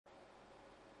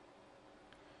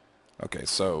Okay,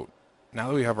 so now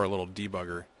that we have our little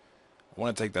debugger, I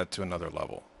want to take that to another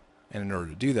level. And in order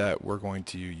to do that, we're going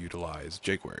to utilize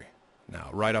jQuery. Now,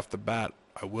 right off the bat,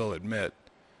 I will admit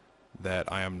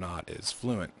that I am not as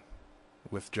fluent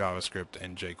with JavaScript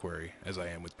and jQuery as I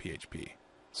am with PHP.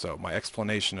 So my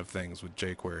explanation of things with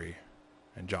jQuery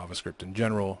and JavaScript in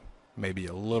general may be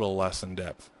a little less in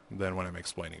depth than when I'm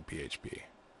explaining PHP.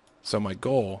 So my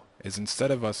goal is,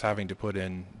 instead of us having to put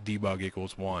in debug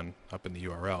equals 1 up in the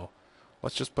URL,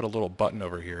 let's just put a little button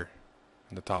over here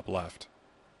in the top left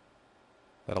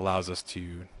that allows us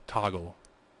to toggle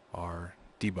our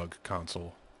debug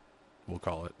console, we'll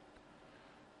call it,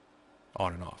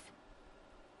 on and off.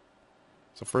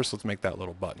 So first let's make that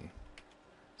little button.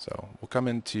 So we'll come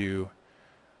into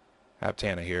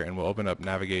Aptana here and we'll open up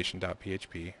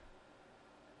navigation.php,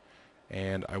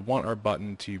 and I want our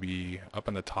button to be up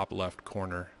in the top left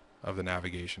corner of the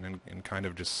navigation and kind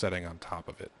of just setting on top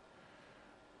of it.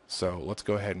 So let's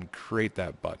go ahead and create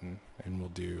that button, and we'll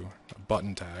do a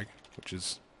button tag, which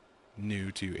is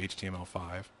new to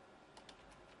HTML5,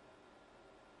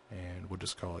 and we'll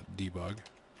just call it debug.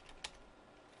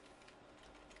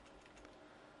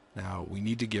 Now we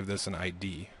need to give this an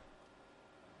ID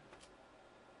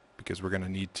because we're going to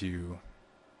need to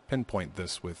pinpoint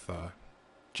this with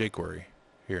jQuery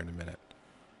here in a minute.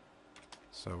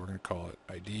 So we're going to call it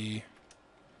ID,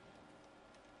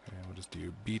 and we'll just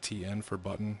do btn for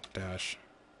button dash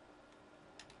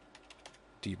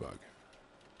debug,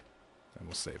 and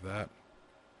we'll save that.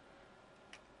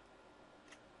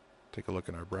 Take a look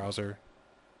in our browser,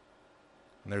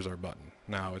 and there's our button.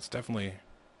 Now it's definitely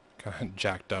kind of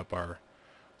jacked up our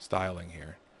styling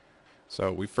here.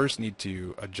 So we first need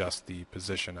to adjust the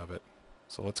position of it.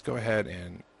 So let's go ahead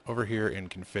and over here in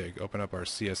config, open up our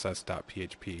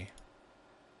css.php,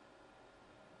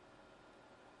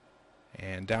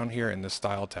 and down here in the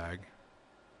style tag,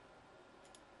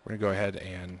 we're going to go ahead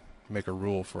and make a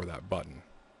rule for that button.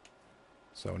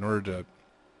 So in order to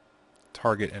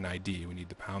target an ID, we need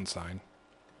the pound sign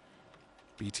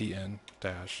btn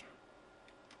dash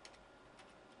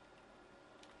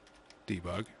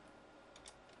debug,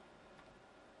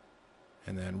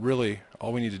 and then really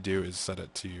all we need to do is set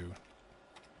it to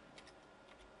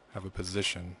have a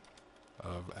position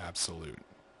of absolute,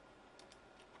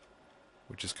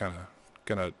 which is kind of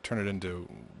going to turn it into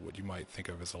what you might think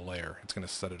of as a layer. It's going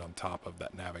to set it on top of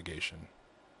that navigation.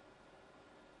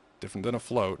 Different than a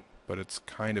float, but it's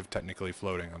kind of technically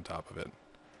floating on top of it.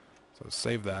 So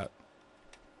save that.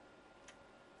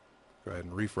 Go ahead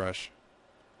and refresh.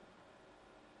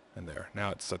 And there.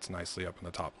 Now it sets nicely up in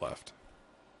the top left.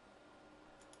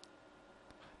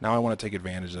 Now I want to take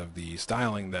advantage of the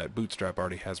styling that Bootstrap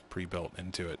already has pre-built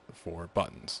into it for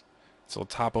buttons. So we'll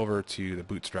hop over to the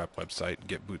Bootstrap website,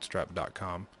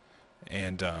 getbootstrap.com,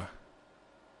 and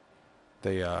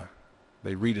they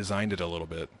redesigned it a little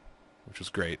bit, which was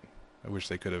great. I wish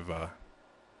they could have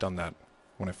done that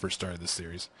when I first started this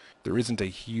series. There isn't a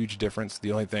huge difference.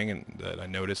 The only thing that I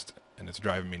noticed, and it's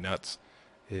driving me nuts,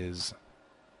 is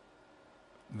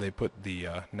they put the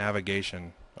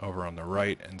navigation over on the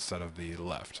right instead of the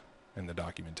left in the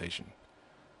documentation.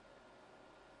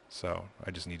 So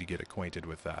I just need to get acquainted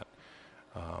with that.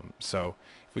 So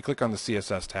if we click on the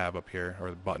CSS tab up here, or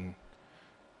the button,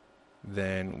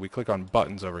 then we click on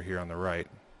buttons over here on the right,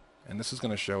 and this is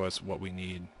going to show us what we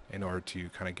need in order to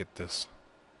kind of get this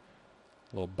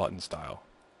little button style.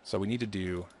 So we need to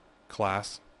do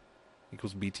class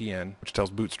equals btn, which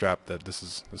tells Bootstrap that this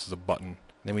is a button. And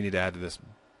then we need to add to this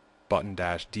button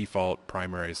dash default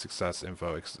primary success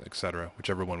info, etc.,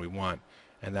 whichever one we want,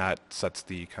 and that sets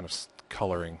the kind of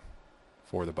coloring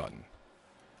for the button.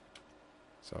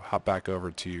 So hop back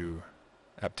over to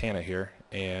Aptana here,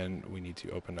 and we need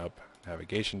to open up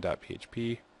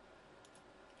navigation.php,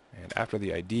 and after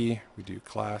the ID we do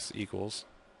class equals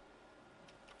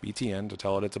btn to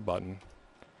tell it it's a button,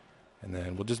 and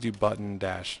then we'll just do button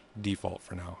dash default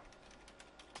for now.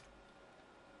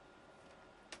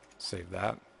 Save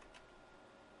that.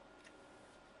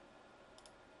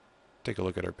 Take a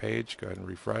look at our page, go ahead and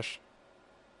refresh.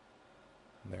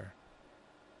 And there.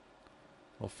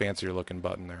 A little fancier looking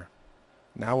button there.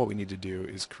 Now what we need to do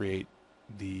is create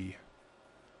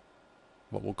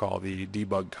what we'll call the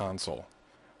debug console,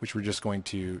 which we're just going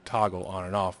to toggle on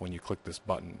and off when you click this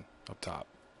button up top.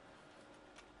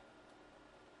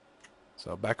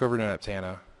 So back over to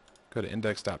Aptana, go to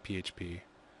index.php.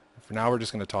 For now we're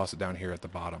just going to toss it down here at the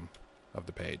bottom of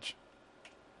the page.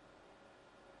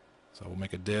 So we'll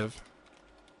make a div,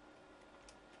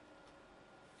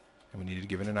 and we need to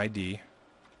give it an ID.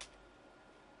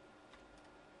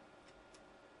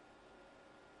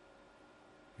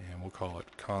 And we'll call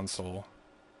it console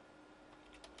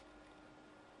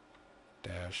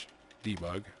dash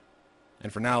debug.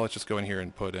 And for now, let's just go in here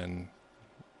and put in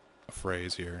a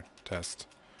phrase here, test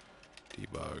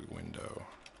debug window.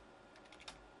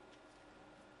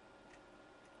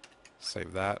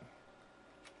 Save that.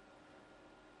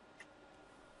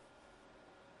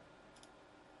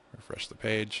 Refresh the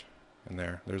page, and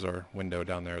there's our window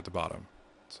down there at the bottom.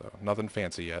 So nothing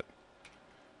fancy yet.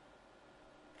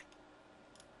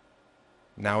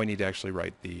 Now we need to actually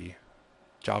write the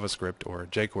JavaScript or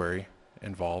jQuery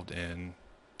involved in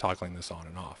toggling this on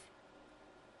and off.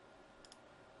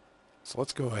 So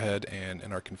let's go ahead and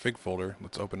in our config folder,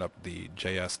 let's open up the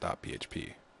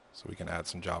js.php so we can add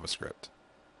some JavaScript.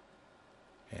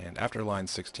 And after line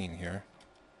 16 here,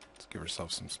 let's give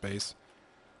ourselves some space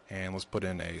and let's put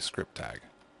in a script tag.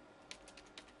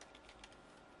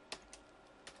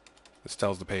 This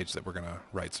tells the page that we're going to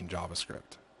write some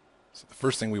JavaScript. So the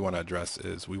first thing we want to address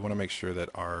is we want to make sure that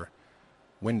our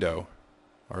window,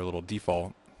 our little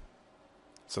default,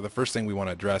 so the first thing we want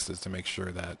to address is to make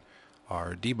sure that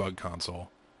our debug console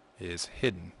is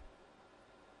hidden.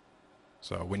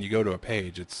 So when you go to a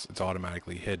page, it's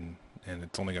automatically hidden, and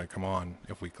it's only going to come on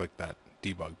if we click that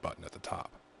debug button at the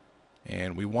top.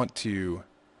 And we want to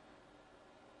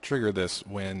trigger this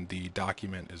when the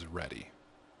document is ready.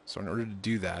 So in order to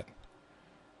do that,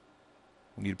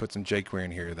 we need to put some jQuery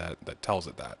in here that tells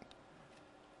it that.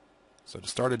 So to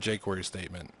start a jQuery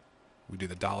statement, we do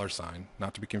the $,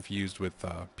 not to be confused with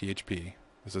PHP.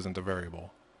 This isn't a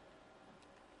variable.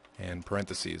 And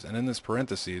parentheses. And in this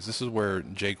parentheses, this is where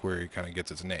jQuery kind of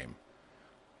gets its name.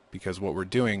 Because what we're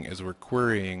doing is we're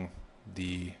querying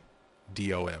the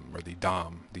DOM, or the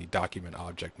DOM, the document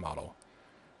object model.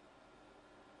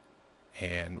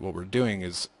 And what we're doing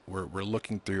is we're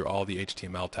looking through all the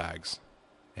HTML tags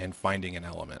and finding an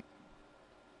element.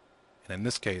 And in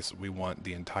this case, we want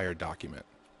the entire document.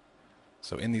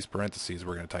 So in these parentheses,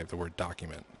 we're going to type the word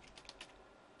document.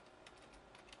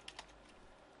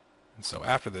 And so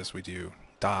after this, we do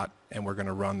dot, and we're going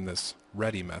to run this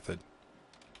ready method,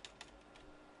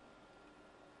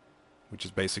 which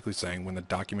is basically saying when the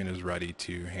document is ready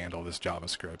to handle this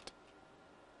JavaScript,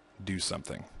 do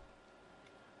something.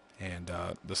 And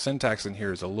the syntax in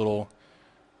here is a little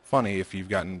funny. If you've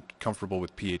gotten comfortable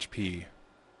with PHP,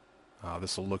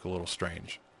 this will look a little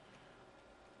strange.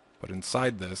 But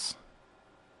inside this,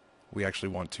 we actually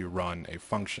want to run a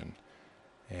function.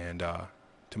 And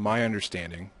to my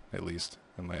understanding, at least,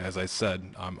 and as I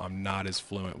said, I'm not as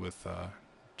fluent with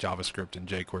JavaScript and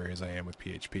jQuery as I am with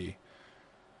PHP.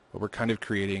 But we're kind of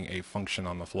creating a function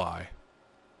on the fly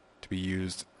to be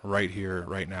used right here,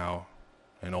 right now,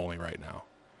 and only right now.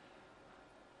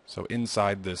 So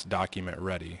inside this document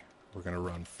ready, we're going to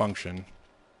run function,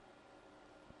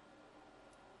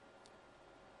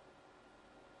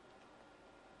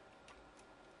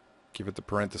 give it the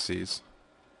parentheses,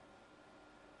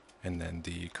 and then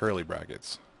the curly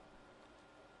brackets.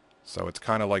 So it's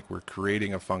kind of like we're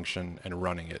creating a function and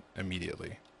running it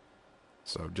immediately.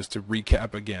 So just to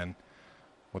recap again,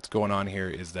 what's going on here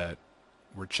is that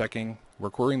we're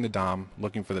querying the DOM,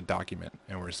 looking for the document,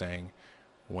 and we're saying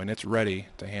when it's ready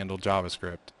to handle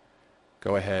JavaScript,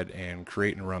 go ahead and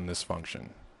create and run this function.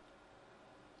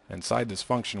 Inside this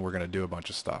function, we're going to do a bunch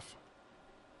of stuff.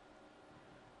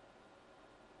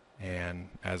 And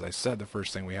as I said, the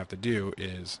first thing we have to do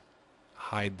is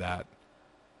hide that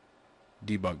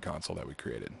debug console that we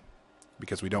created,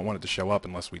 because we don't want it to show up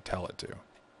unless we tell it to.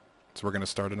 So we're going to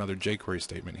start another jQuery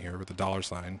statement here with a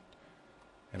 $,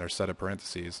 and our set of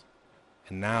parentheses.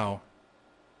 And now,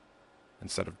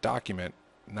 instead of document,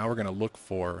 now we're going to look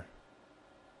for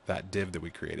that div that we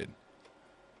created.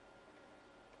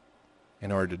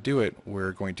 In order to do it,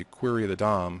 we're going to query the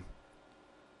DOM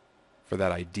for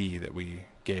that ID that we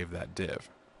gave that div.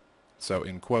 So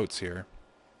in quotes here,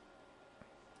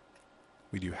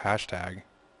 we do hashtag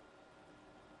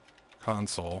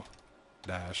console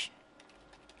dash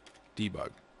debug.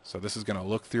 So this is going to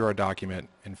look through our document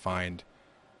and find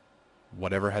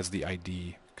whatever has the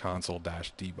ID console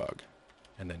dash debug,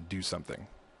 and then do something.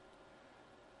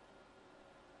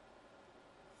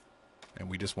 And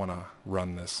we just want to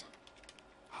run this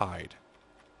hide.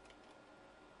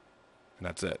 And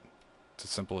that's it. It's as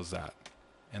simple as that.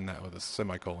 End that with a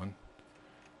semicolon.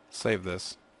 Save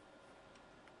this.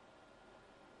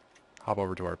 Hop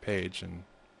over to our page and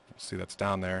see that's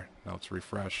down there. Now let's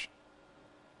refresh.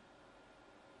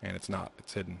 And it's not.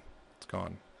 It's hidden. It's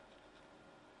gone.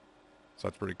 So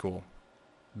that's pretty cool.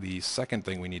 The second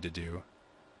thing we need to do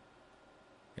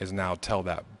is now tell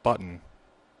that button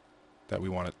that we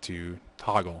want it to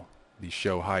toggle the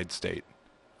show hide state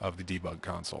of the debug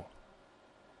console.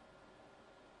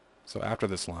 So after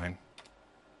this line,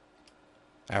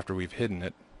 after we've hidden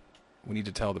it, we need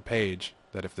to tell the page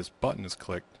that if this button is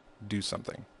clicked, do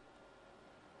something.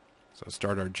 So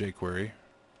start our jQuery,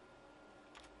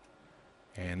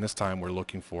 and this time we're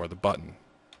looking for the button.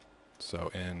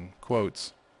 So in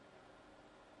quotes,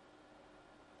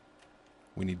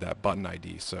 we need that button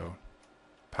ID. So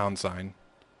 #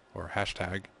 or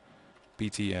hashtag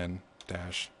btn-debug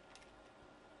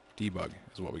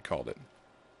is what we called it.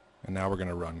 And now we're going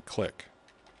to run click.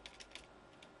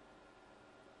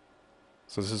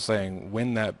 So this is saying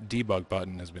when that debug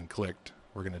button has been clicked,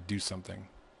 we're going to do something.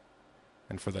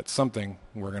 And for that something,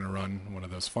 we're going to run one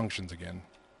of those functions again.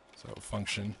 So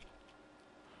function,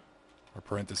 or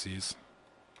parentheses,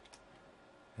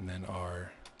 and then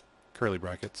our curly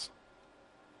brackets.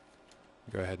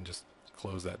 Go ahead and just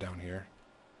close that down here.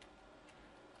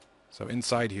 So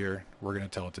inside here, we're going to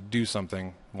tell it to do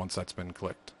something once that's been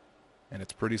clicked. And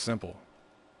it's pretty simple.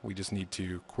 We just need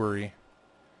to query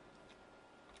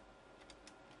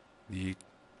the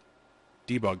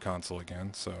debug console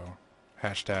again. So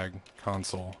hashtag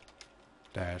console-debug,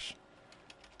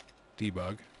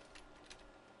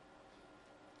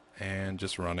 and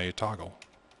just run a toggle.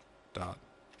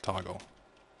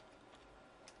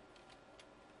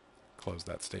 Close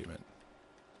that statement.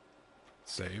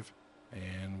 Save,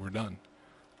 and we're done.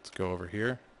 Let's go over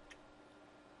here,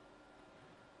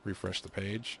 refresh the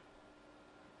page,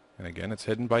 and again it's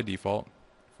hidden by default.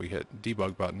 If we hit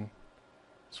debug button,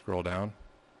 scroll down,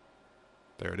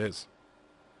 there it is.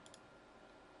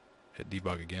 Hit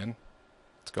debug again,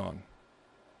 it's gone.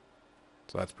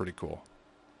 So that's pretty cool.